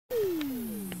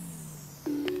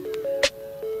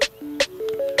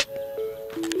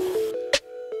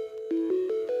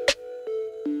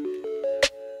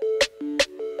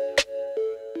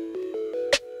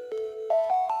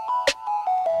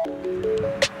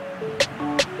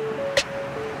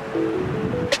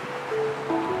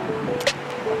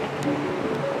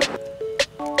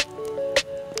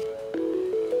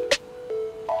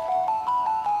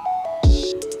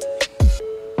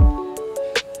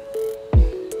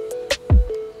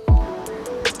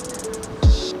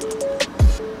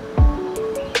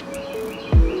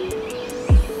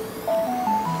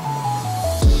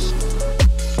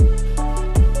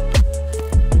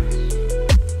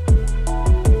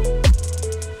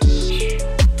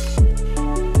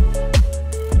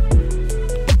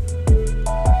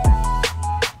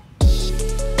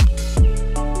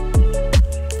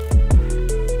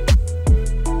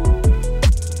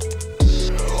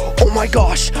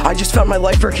my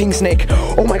lifer king snake.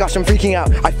 Oh my gosh, I'm freaking out.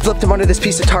 I flipped him under this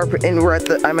piece of tarp and we're at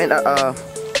a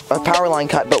power line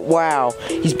cut, but wow,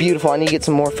 he's beautiful. I need to get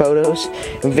some more photos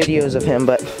and videos of him,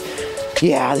 but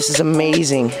yeah, this is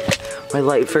amazing. My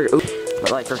lifer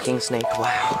king snake,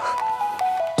 wow.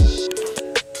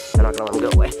 I'm not gonna let him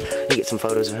go away. I need to get some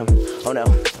photos of him. Oh no,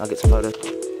 I'll get some photos.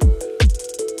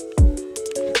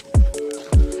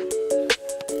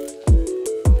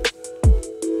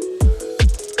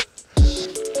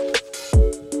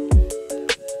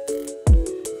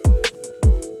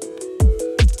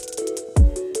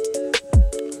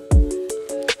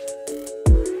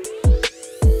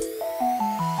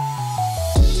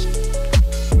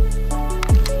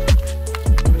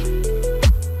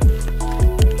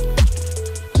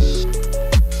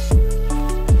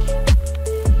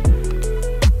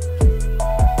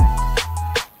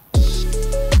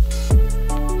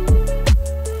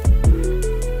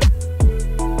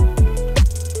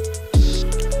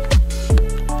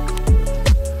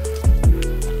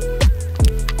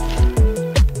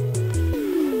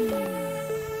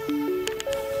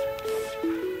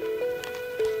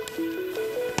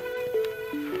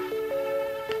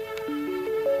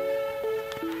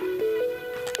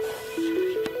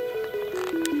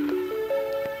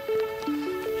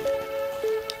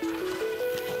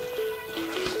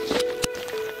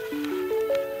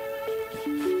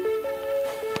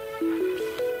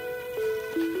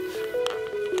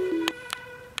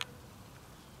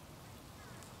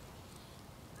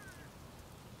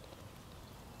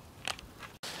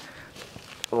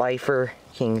 Lifer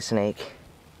king snake.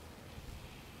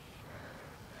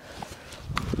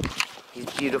 He's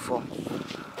beautiful.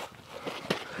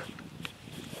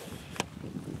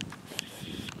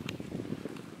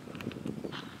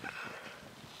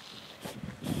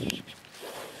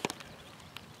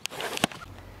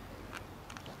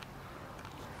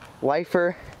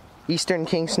 Lifer eastern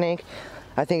king snake.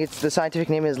 I think it's the scientific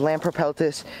name is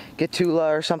Lampropeltis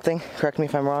gatula or something. Correct me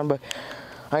if I'm wrong, but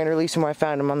I'm gonna release him where I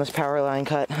found him on this power line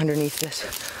cut underneath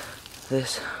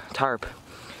this tarp.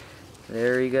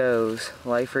 There he goes,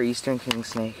 Lifer eastern king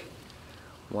snake.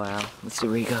 Wow, let's see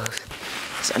where he goes.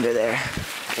 He's under there.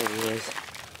 There he is.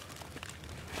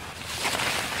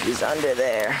 He's under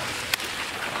there.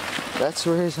 That's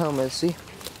where his home is, see?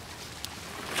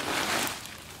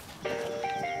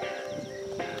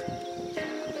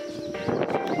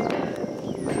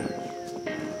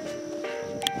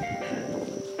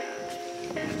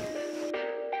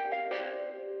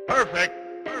 Perfect.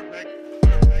 Perfect.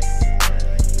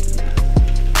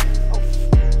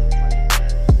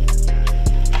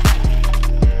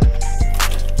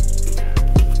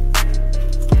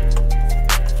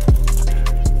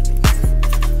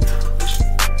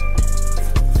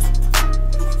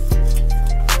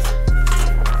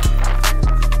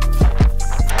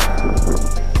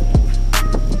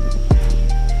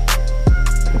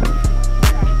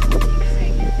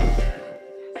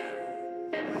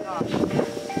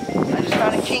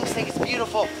 King snake, it's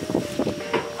beautiful.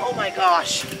 Oh my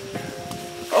gosh.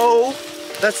 Oh,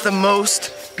 that's the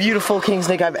most beautiful king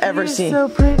snake I've ever seen. So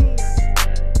pretty. Oh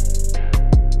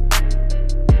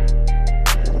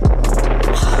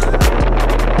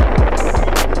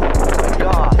my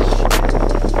gosh.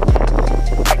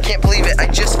 I can't believe it. I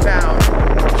just found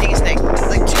a king snake.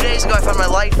 Like 2 days ago I found my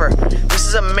lifer. This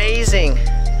is amazing.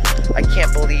 I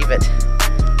can't believe it.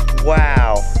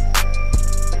 Wow.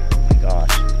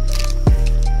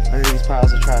 Under these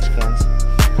piles of trash cans.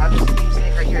 How's this king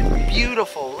snake right here? It's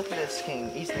beautiful. Look at this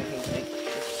eastern king snake.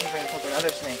 Let's see if I can flip another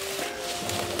snake.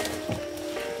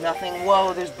 Nothing.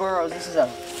 Whoa, there's burrows. This is a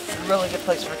really good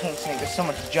place for a king snake. There's so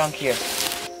much junk here.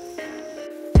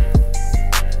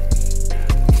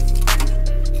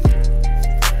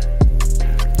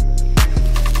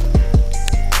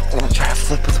 I'm gonna try to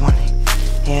flip with one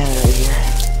hand right here.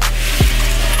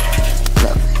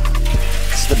 Nothing.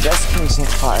 This is the best king snake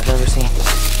spot I've ever seen.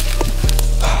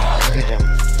 Look at him.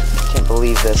 Can't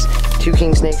believe this. 2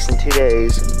 king snakes in 2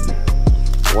 days.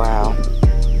 Wow.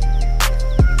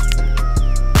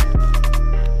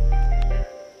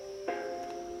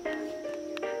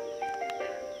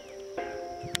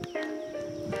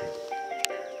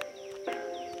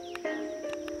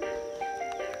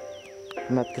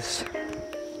 I'm at this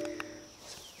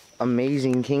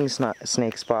amazing king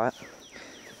snake spot.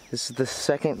 This is the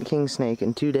second king snake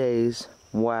in 2 days.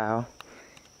 Wow.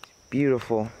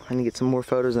 Beautiful. I need to get some more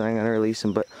photos and I'm going to release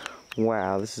them, but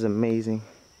wow, this is amazing.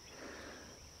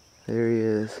 There he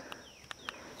is.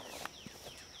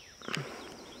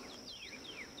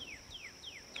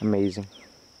 Amazing.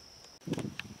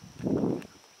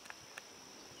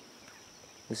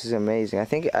 This is amazing. I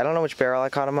don't know which barrel I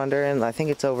caught him under, and I think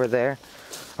it's over there.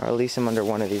 Or I'll release him under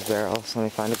one of these barrels. Let me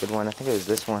find a good one. I think it was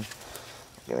this one.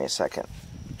 Give me a second.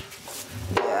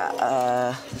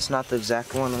 Yeah, it's not the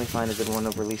exact one. Let me find a good one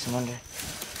to release him under.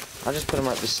 I'll just put him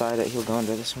right beside it. He'll go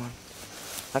under this one.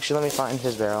 Actually, let me find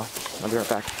his barrel. I'll be right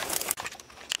back.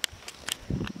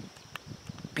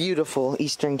 Beautiful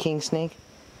eastern king snake.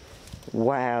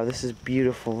 Wow, this is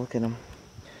beautiful. Look at him.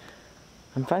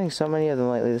 I'm finding so many of them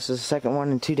lately. This is the second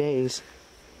one in 2 days.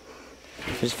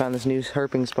 Just found this new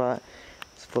herping spot.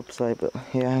 It's flip side, but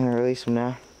yeah, I'm gonna release him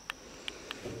now.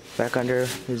 Back under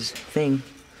his thing.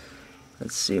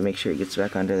 Let's see, make sure he gets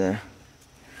back under there.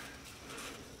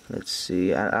 Let's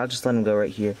see, I'll just let him go right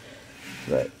here.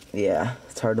 But yeah,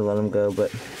 it's hard to let him go,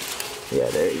 but yeah,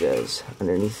 there he goes.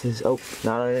 Underneath his, oh,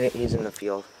 not underneath, he's in the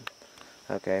field.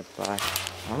 Okay, bye.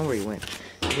 I don't know where he went.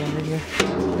 Is he under here? I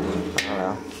don't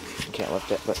know. Can't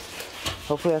lift it, but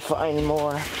hopefully I find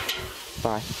more.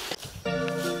 Bye.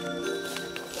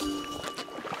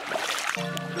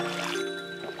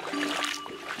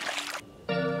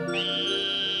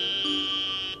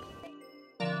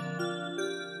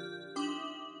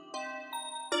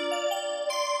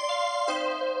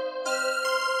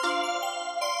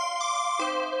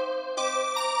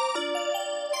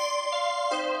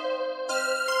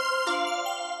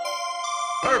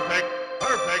 Perfect,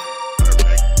 perfect.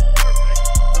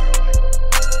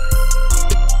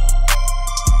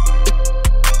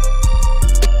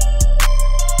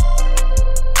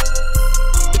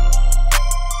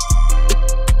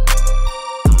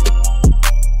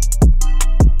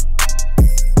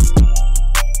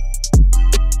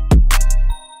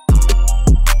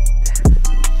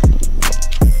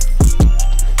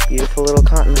 Beautiful little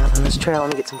cottonmouth on this trail. Let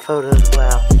me get some photos.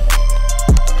 Wow.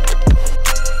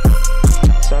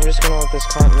 So I'm just gonna let this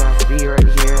cottonmouth be right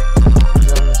here.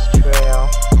 He's on this trail.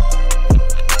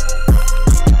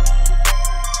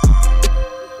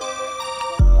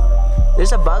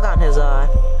 There's a bug on his eye.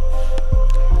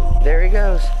 There he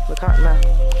goes, the cottonmouth.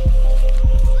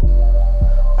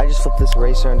 I just flipped this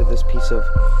racer into this piece of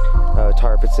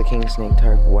tarp. It's the king snake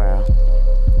tarp. Wow.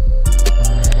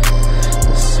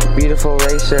 Beautiful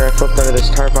racer. I flipped under this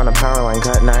tarp on a power line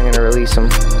cut. Now I'm going to release him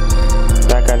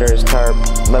back under his tarp.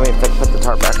 Let me put the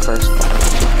tarp back first.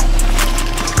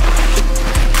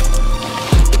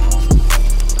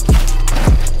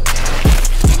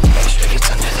 Make sure he gets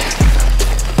under there.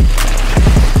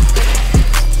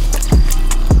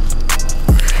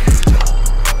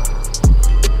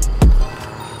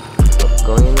 Oh,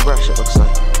 going in the brush, it looks like.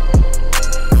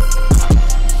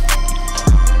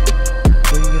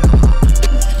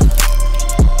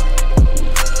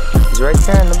 Right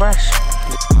there in the brush.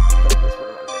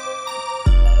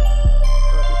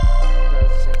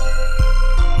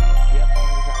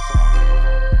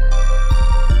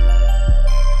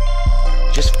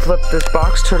 Just flipped this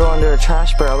box turtle under a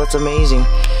trash barrel. That's amazing.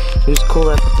 It was cool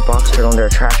that I put the box turtle under a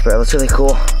trash barrel. That's really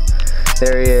cool.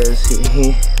 There he is.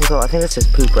 Oh, I think that's his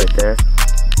poop right there.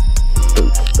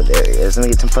 Poop, but there he is. Let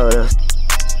me get some photos.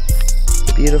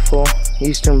 Beautiful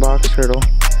eastern box turtle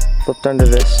flipped under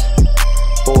this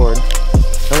board.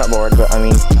 Well, not board, but I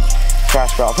mean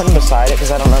trash barrel. I'll put him beside it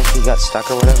because I don't know if he got stuck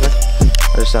or whatever.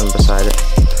 I'll just set him beside it.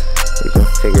 You can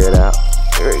figure it out.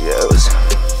 There he goes. I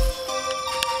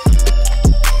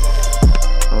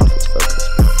don't know if it's focused.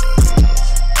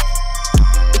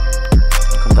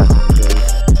 I'll come back when he goes.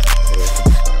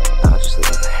 I'll just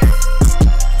leave him there.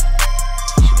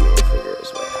 He should be able to figure his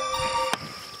way out.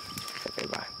 Okay,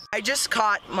 bye. I just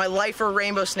caught my lifer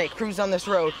rainbow snake cruise on this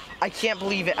road. I can't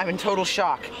believe it. I'm in total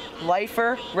shock.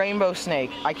 Lifer rainbow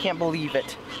snake. I can't believe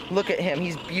it. Look at him.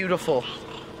 He's beautiful.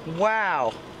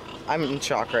 Wow. I'm in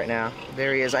shock right now.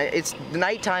 There he is. It's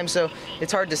nighttime, so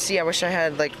it's hard to see. I wish I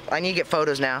had, like, I need to get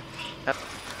photos now.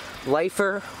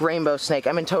 Lifer rainbow snake.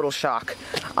 I'm in total shock.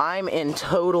 I'm in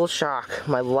total shock.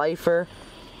 My lifer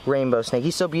rainbow snake.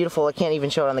 He's so beautiful. I can't even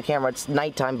show it on the camera. It's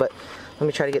nighttime, but let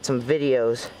me try to get some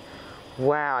videos.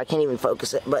 Wow, I can't even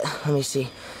focus it, but let me see.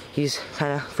 He's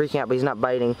kind of freaking out, but he's not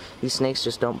biting. These snakes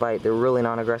just don't bite. They're really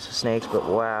non-aggressive snakes, but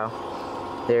wow.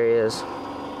 There he is.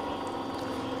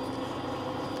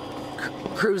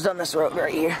 Cruised on this road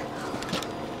right here.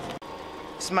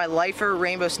 This is my lifer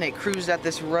rainbow snake. Cruised at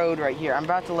this road right here. I'm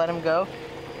about to let him go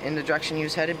in the direction he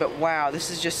was headed, but wow, this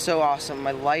is just so awesome.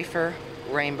 My lifer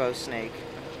rainbow snake.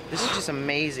 This is just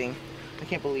amazing. I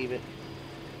can't believe it.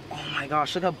 Oh my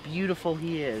gosh, look how beautiful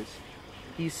he is.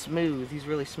 He's smooth. He's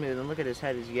really smooth. And look at his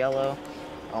head. He's yellow.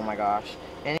 Oh my gosh.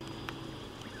 And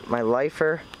my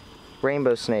lifer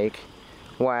rainbow snake.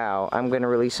 Wow. I'm going to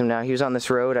release him now. He was on this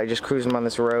road. I just cruised him on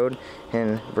this road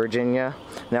in Virginia.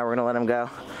 Now we're going to let him go.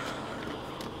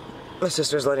 My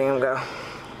sister's letting him go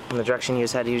in the direction he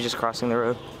was headed. He was just crossing the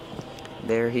road.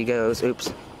 There he goes.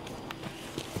 Oops.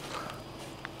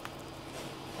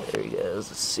 There he goes.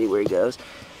 Let's see where he goes.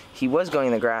 He was going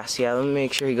in the grass. Yeah, let me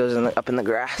make sure he goes up in the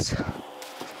grass.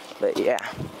 But yeah.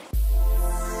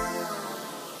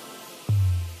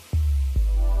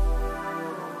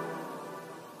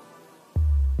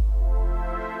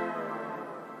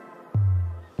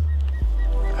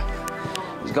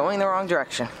 He's going the wrong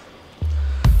direction.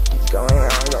 He's going the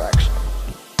wrong direction.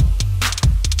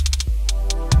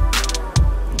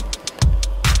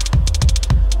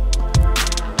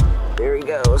 There he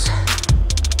goes.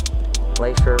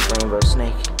 Laser rainbow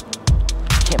snake.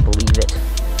 Can't believe it.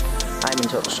 I'm in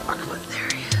total shock, but there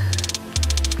he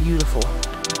is. Beautiful.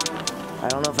 I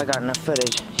don't know if I got enough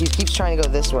footage. He keeps trying to go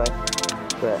this way,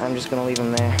 but I'm just gonna leave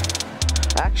him there.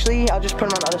 Actually, I'll just put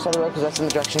him on the other side of the road because that's in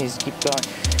the direction he's keep going.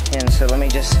 And so let me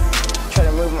just try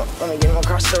to move him. Let me get him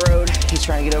across the road. He's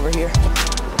trying to get over here.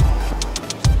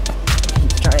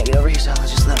 He's trying to get over here, so I'll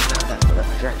just let him go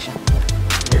that direction.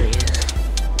 There he is.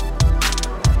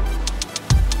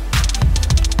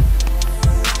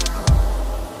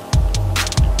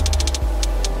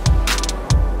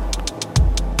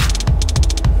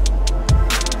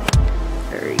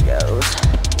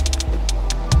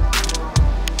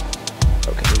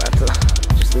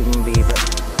 Leave him be, but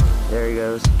there he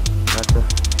goes. About to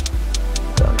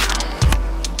go now.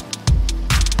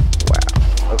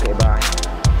 Wow. Okay, bye.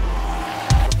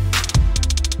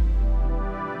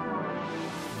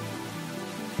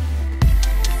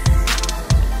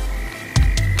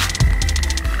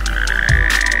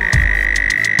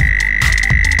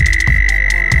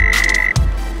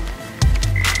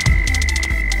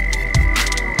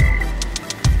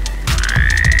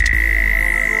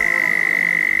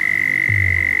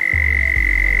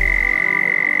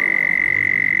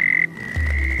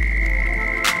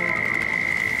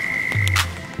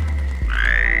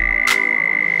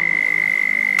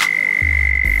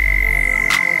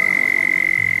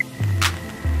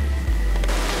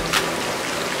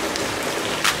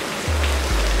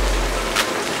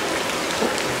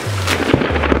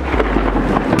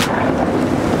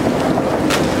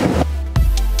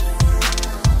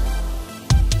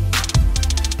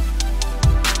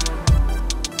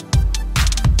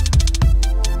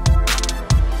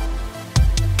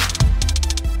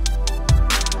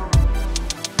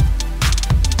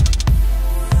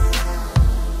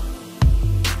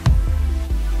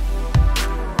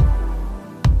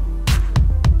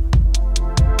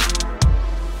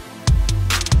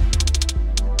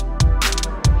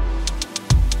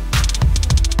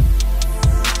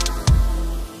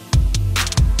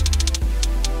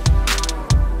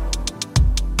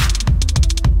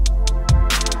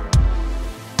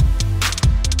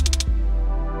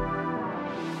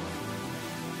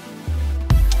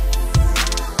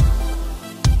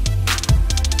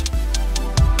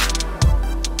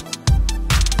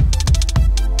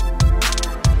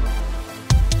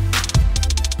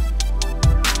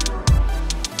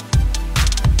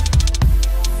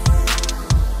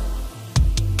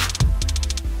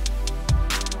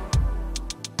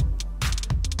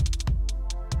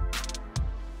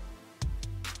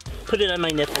 Put it on my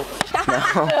nipple.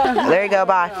 No. There you go,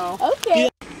 bye. Okay.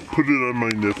 Put it on my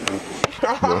nipple.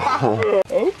 No.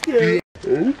 Okay.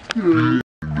 Okay.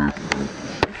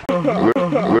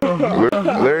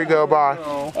 There you go, bye.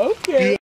 Okay.